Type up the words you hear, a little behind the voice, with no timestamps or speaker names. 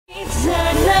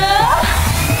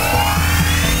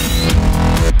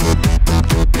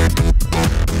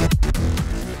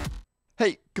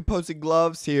Posted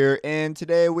Gloves here, and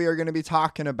today we are going to be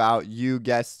talking about, you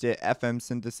guessed it, FM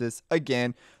synthesis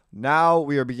again. Now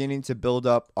we are beginning to build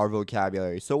up our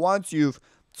vocabulary. So once you've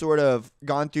sort of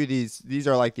gone through these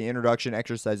are like the introduction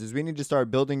exercises, we need to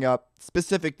start building up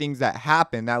specific things that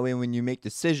happen. That way when you make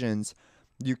decisions,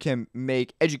 you can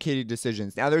make educated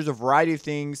decisions. Now there's a variety of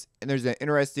things, and there's an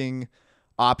interesting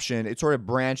option. It sort of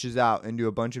branches out into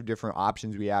a bunch of different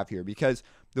options we have here, because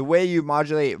the way you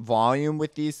modulate volume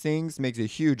with these things makes a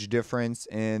huge difference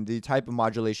in the type of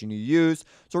modulation you use.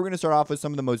 So we're going to start off with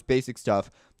some of the most basic stuff.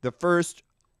 The first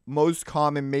most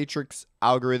common matrix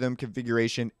algorithm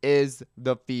configuration is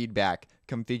the feedback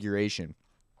configuration.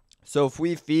 So if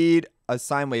we feed a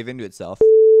sine wave into itself,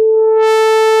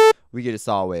 we get a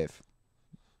saw wave.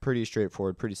 Pretty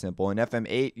straightforward, pretty simple. In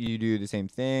FM8, you do the same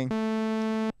thing.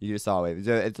 You get a saw wave.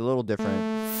 It's a little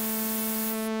different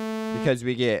because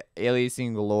we get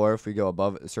aliasing galore if we go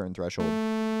above a certain threshold.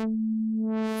 And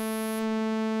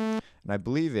I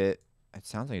believe it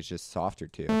sounds like it's just softer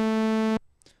too. Let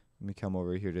me come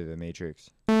over here to the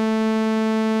matrix.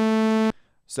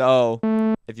 So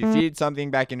if you feed something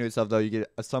back into itself, though, you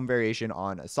get some variation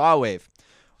on a saw wave.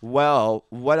 Well,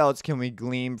 what else can we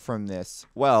glean from this?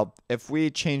 Well, if we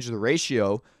change the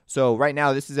ratio, so right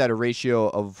now this is at a ratio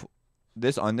of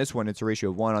this. On this one, it's a ratio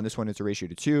of 1. On this one, it's a ratio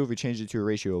to 2. If we change it to a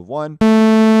ratio of 1,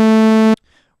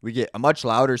 we get a much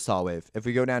louder saw wave. If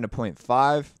we go down to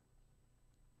 0.5,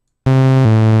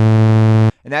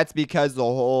 and that's because the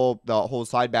whole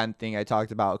sideband thing I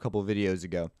talked about a couple of videos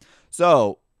ago.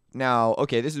 So now,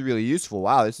 okay, this is really useful.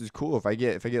 Wow, this is cool. If I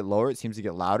get lower, it seems to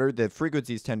get louder. The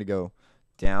frequencies tend to go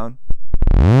down.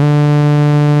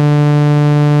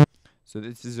 So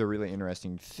this is a really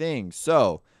interesting thing.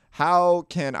 So how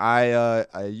can I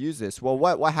use this? Well,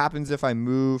 what happens if I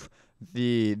move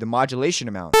the modulation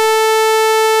amount?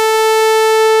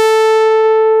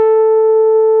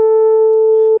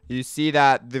 You see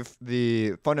that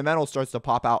the fundamental starts to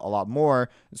pop out a lot more.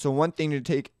 So one thing to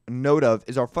take note of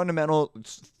is our fundamental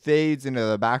fades into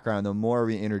the background the more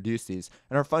we introduce these.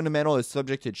 And our fundamental is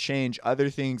subject to change. Other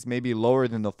things may be lower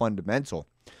than the fundamental.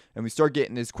 And we start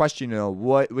getting this question,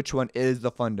 which one is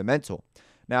the fundamental?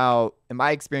 Now, in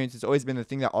my experience, it's always been the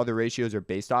thing that all the ratios are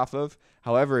based off of.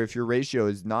 However, if your ratio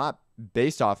is not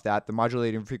based off that, the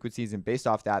modulating frequency isn't based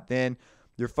off that, then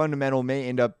your fundamental may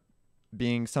end up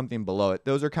being something below it.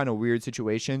 Those are kind of weird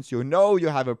situations. You'll know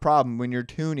you'll have a problem when your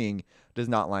tuning does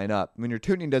not line up. When your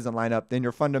tuning doesn't line up, then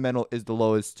your fundamental is the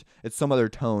lowest. It's some other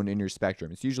tone in your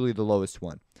spectrum. It's usually the lowest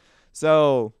one.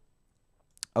 So,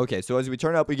 okay, so as we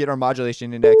turn up, we get our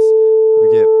modulation index.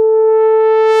 We get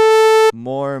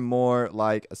more and more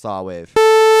like a saw wave.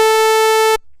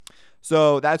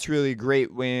 So that's really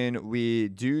great when we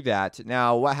do that.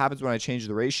 Now, what happens when I change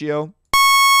the ratio?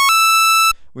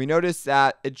 We notice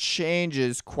that it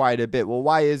changes quite a bit. Well,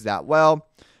 why is that? Well,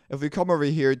 if we come over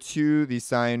here to the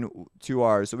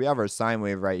so we have our sine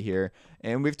wave right here,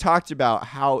 and we've talked about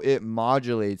how it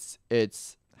modulates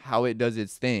how it does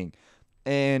its thing.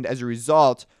 And as a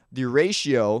result, the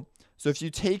ratio, so if you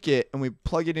take it and we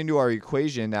plug it into our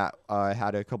equation that I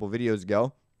had a couple videos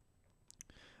ago,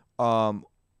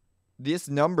 this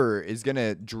number is going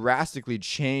to drastically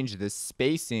change the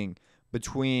spacing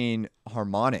between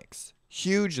harmonics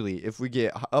hugely. If we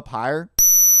get up higher,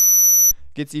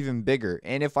 it gets even bigger.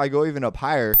 And if I go even up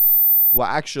higher, well,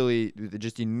 actually,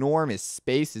 just enormous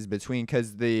spaces between,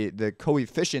 because the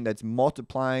coefficient that's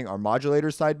multiplying our modulator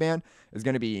sideband is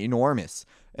going to be enormous.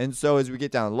 And so as we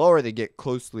get down lower, they get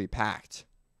closely packed.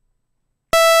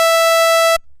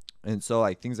 And so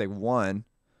like things like 1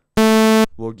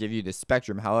 will give you the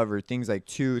spectrum. However, things like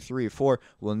 2, 3, 4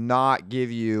 will not give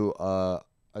you a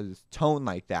tone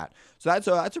like that. So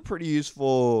that's a pretty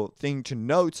useful thing to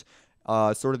note,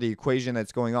 sort of the equation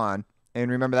that's going on. And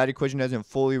remember, that equation doesn't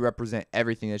fully represent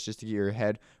everything. That's just to get your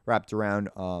head wrapped around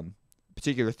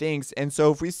particular things. And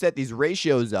so if we set these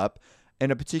ratios up in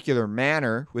a particular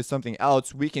manner with something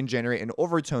else, we can generate an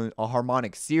overtone, a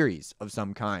harmonic series of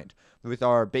some kind. With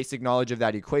our basic knowledge of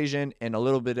that equation and a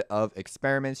little bit of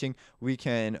experimenting, we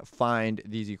can find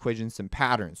these equations and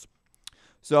patterns.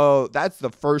 So that's the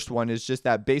first one, is just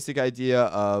that basic idea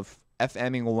of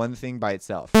FMing one thing by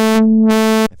itself,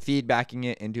 feedbacking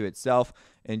it into itself,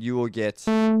 and you will get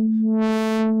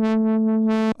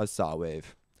a saw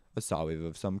wave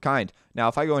of some kind. Now,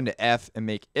 if I go into F and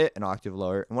make it an octave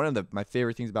lower, and one of my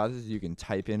favorite things about this is you can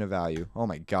type in a value. Oh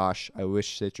my gosh, I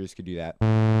wish Citrus could do that.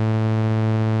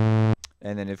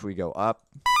 And then if we go up,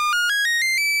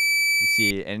 you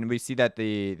see, and we see that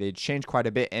they change quite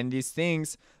a bit, and these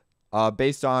things,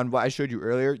 based on what I showed you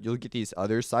earlier, you'll get these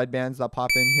other sidebands that pop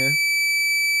in here.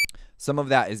 Some of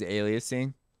that is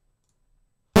aliasing.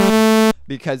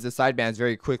 because the sidebands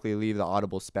very quickly leave the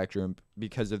audible spectrum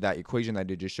because of that equation that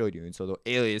I just showed you. And so the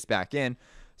alias back in.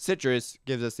 Citrus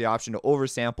gives us the option to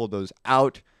oversample those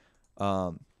out.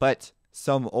 But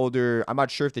some older, I'm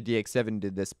not sure if the DX7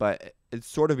 did this, but it's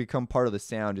sort of become part of the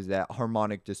sound, is that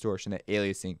harmonic distortion, that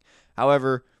aliasing.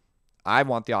 However, I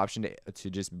want the option to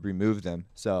just remove them.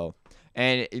 So,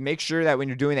 and make sure that when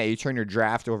you're doing that, you turn your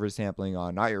draft oversampling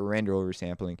on, not your render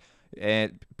oversampling.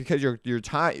 And because your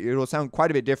time, it'll sound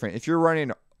quite a bit different. If you're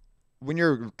running, when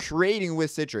you're creating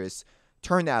with Citrus,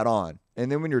 turn that on. And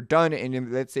then when you're done,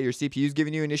 and let's say your CPU is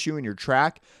giving you an issue in your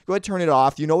track, go ahead, turn it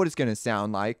off. You know what it's going to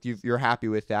sound like. You're happy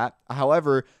with that.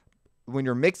 However, when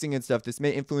you're mixing and stuff, this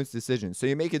may influence decisions. So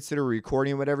you may consider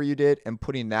recording whatever you did and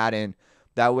putting that in.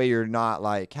 That way you're not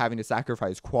like having to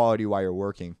sacrifice quality while you're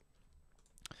working.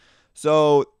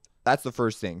 So that's the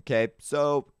first thing, okay?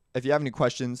 So if you have any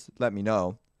questions, let me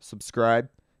know. Subscribe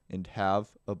and have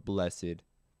a blessed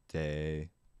day.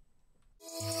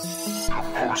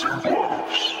 Opposing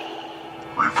blows.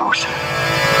 Reversing.